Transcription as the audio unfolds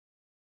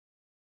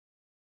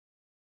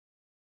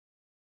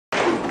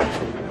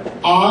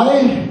I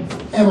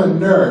am a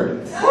nerd.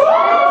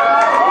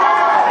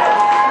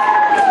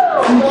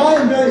 And I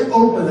am very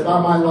open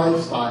about my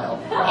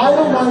lifestyle. I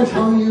don't mind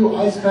telling you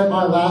I spent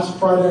my last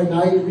Friday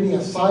night reading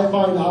a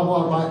sci-fi novel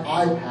on my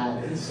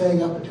iPad and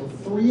staying up until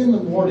 3 in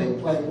the morning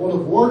playing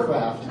World of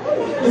Warcraft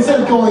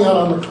instead of going out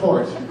on the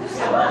court.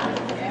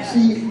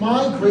 See,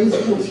 my grade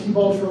school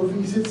t-ball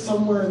trophy sits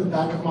somewhere in the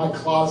back of my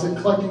closet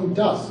collecting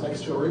dust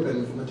next to a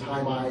ribbon from the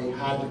time I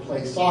had to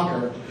play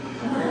soccer.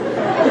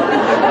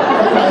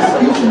 But my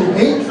speech and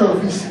debate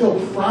trophy still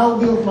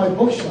proudly over my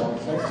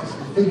bookshelf next to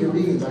some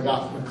figurines I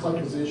got from a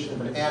collector's edition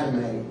of an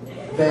anime.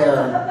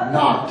 They're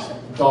not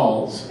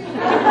dolls.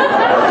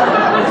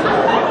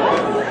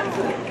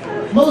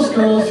 Most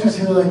girls who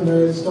say they like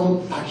nerds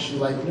don't actually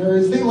like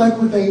nerds. They like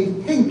what they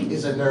think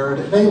is a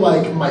nerd. They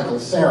like Michael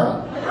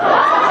Cera.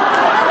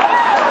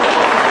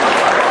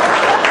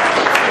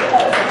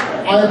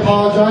 I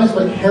apologize,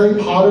 but Harry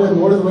Potter and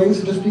Lord of the Rings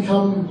have just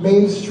become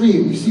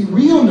mainstream. You see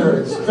real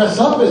nerds dress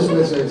up as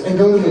wizards and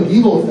go to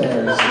medieval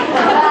fairs.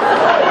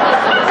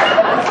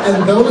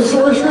 And those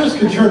sorcerers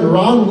could turn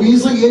Ron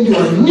Weasley into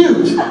a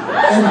newt.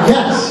 And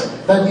yes,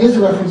 that is a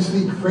reference to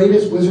the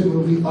greatest wizard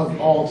movie of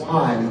all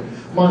time,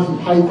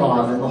 Monty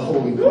Python and the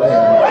Holy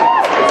Grail.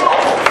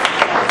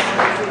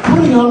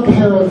 Putting on a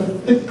pair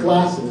of thick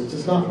glasses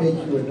does not make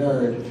you a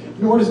nerd,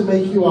 nor does it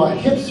make you a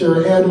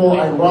hipster and or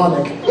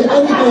ironic.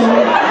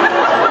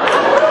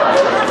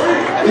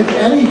 If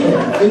anything,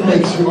 it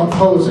makes you a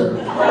poser.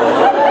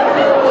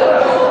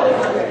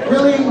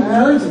 Really,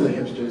 nerds are the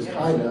hipsters,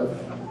 kind of.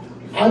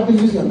 I've been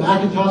using a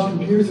Macintosh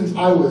computer since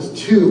I was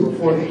 2,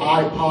 before the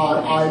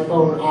iPod,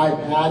 iPhone,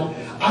 iPad.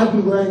 I've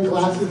been wearing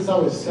glasses since I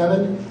was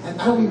 7, and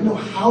I don't even know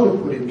how to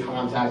put in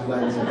contact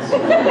lenses.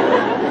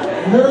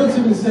 Nerds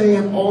have been staying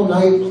up all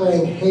night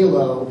playing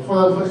Halo,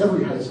 before what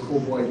every high school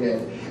boy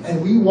did.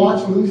 And we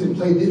watch movies and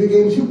play video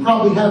games you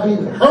probably haven't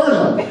even heard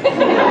of.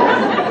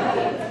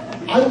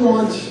 I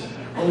want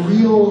a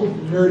real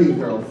nerdy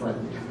girlfriend.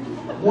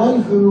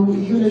 One who,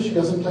 even if she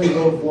doesn't play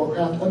World of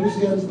Warcraft,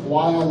 understands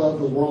why I love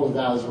the world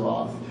of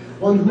Azeroth.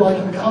 One who I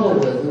can cuddle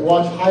with and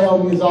watch Hayao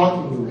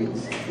Miyazaki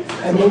movies.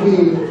 And will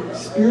be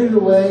spirited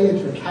away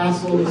into a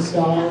castle in the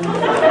sky.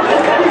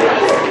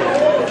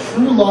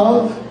 True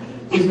love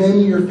is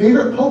naming your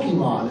favorite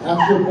Pokemon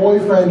after your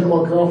boyfriend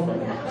or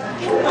girlfriend.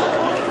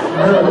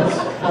 Nerds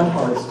have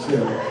hearts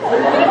too.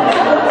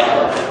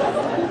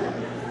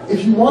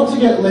 If you want to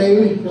get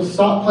laid, you'll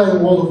stop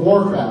playing World of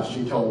Warcraft,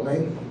 she told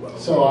me.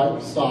 So I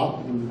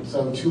stopped, and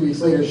so 2 weeks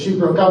later, she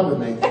broke up with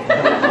me.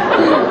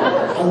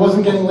 I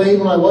wasn't getting laid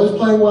when I was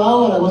playing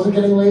WoW, and I wasn't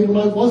getting laid when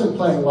I wasn't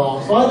playing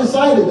WoW. So I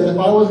decided that if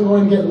I wasn't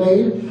going to get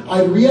laid,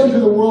 I'd re-enter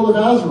the world of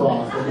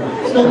Azeroth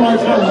and spend my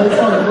time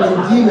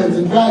playing demons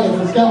and dragons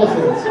and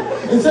skeletons,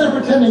 instead of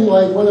pretending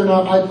like whether or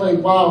not I played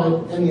WoW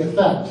had any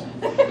effect.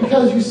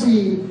 Because, you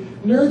see,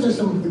 nerds are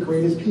some of the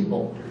greatest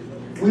people.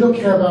 We don't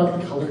care about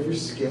the color of your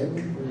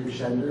skin, or your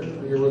gender,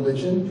 or your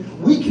religion.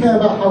 We care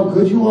about how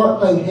good you are at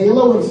playing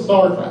Halo and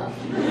StarCraft.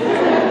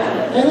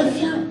 And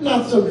if you're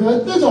not so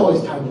good, there's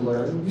always time to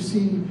learn. You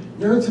see,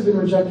 nerds have been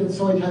rejected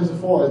so many times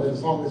before that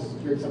as long as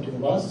you're accepting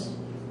of us,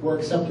 we're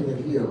accepting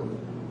of you.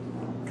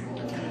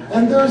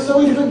 And there are so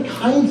many different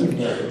kinds of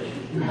nerds.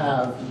 You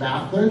have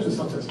math nerds with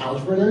subsets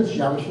algebra nerds,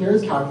 geometry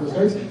nerds, calculus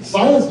nerds,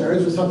 science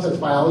nerds with subsets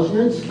biology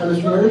nerds,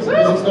 chemistry nerds,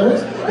 physics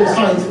nerds, you have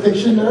science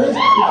fiction nerds,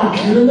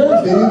 computer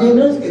nerds, video game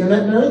nerds,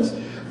 internet nerds,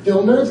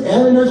 film nerds,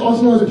 anime nerds,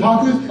 also known as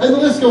otakus, and the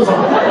list goes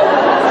on.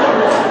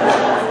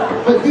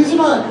 But these are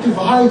not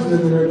divides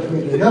within the nerd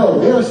community, no,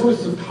 they are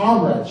sources of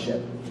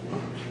comradeship.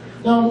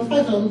 Now, if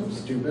I sound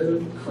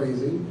stupid or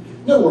crazy,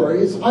 no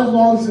worries, I've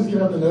long since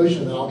given up the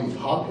notion that I'll be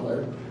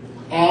popular.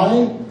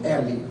 I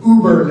am the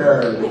uber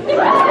nerd.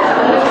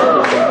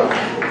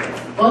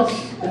 But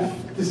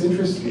if this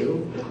interests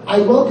you, I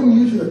welcome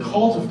you to the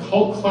cult of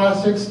cult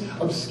classics,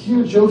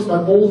 obscure jokes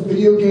about old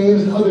video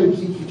games, and other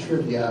geeky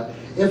trivia.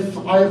 If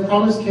I have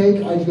promised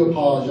cake, I do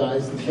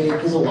apologize. The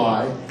cake is a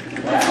lie.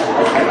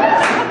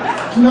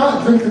 Do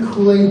not drink the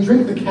Kool-Aid,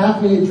 drink the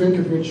caffeinated drink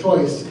of your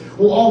choice.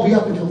 We'll all be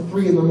up until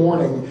 3 in the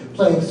morning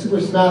playing Super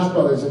Smash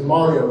Bros. And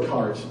Mario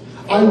Kart.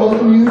 I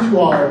welcome you to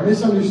our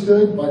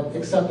misunderstood but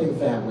accepting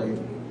family.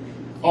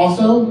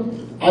 Also,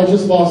 I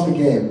just lost the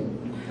game.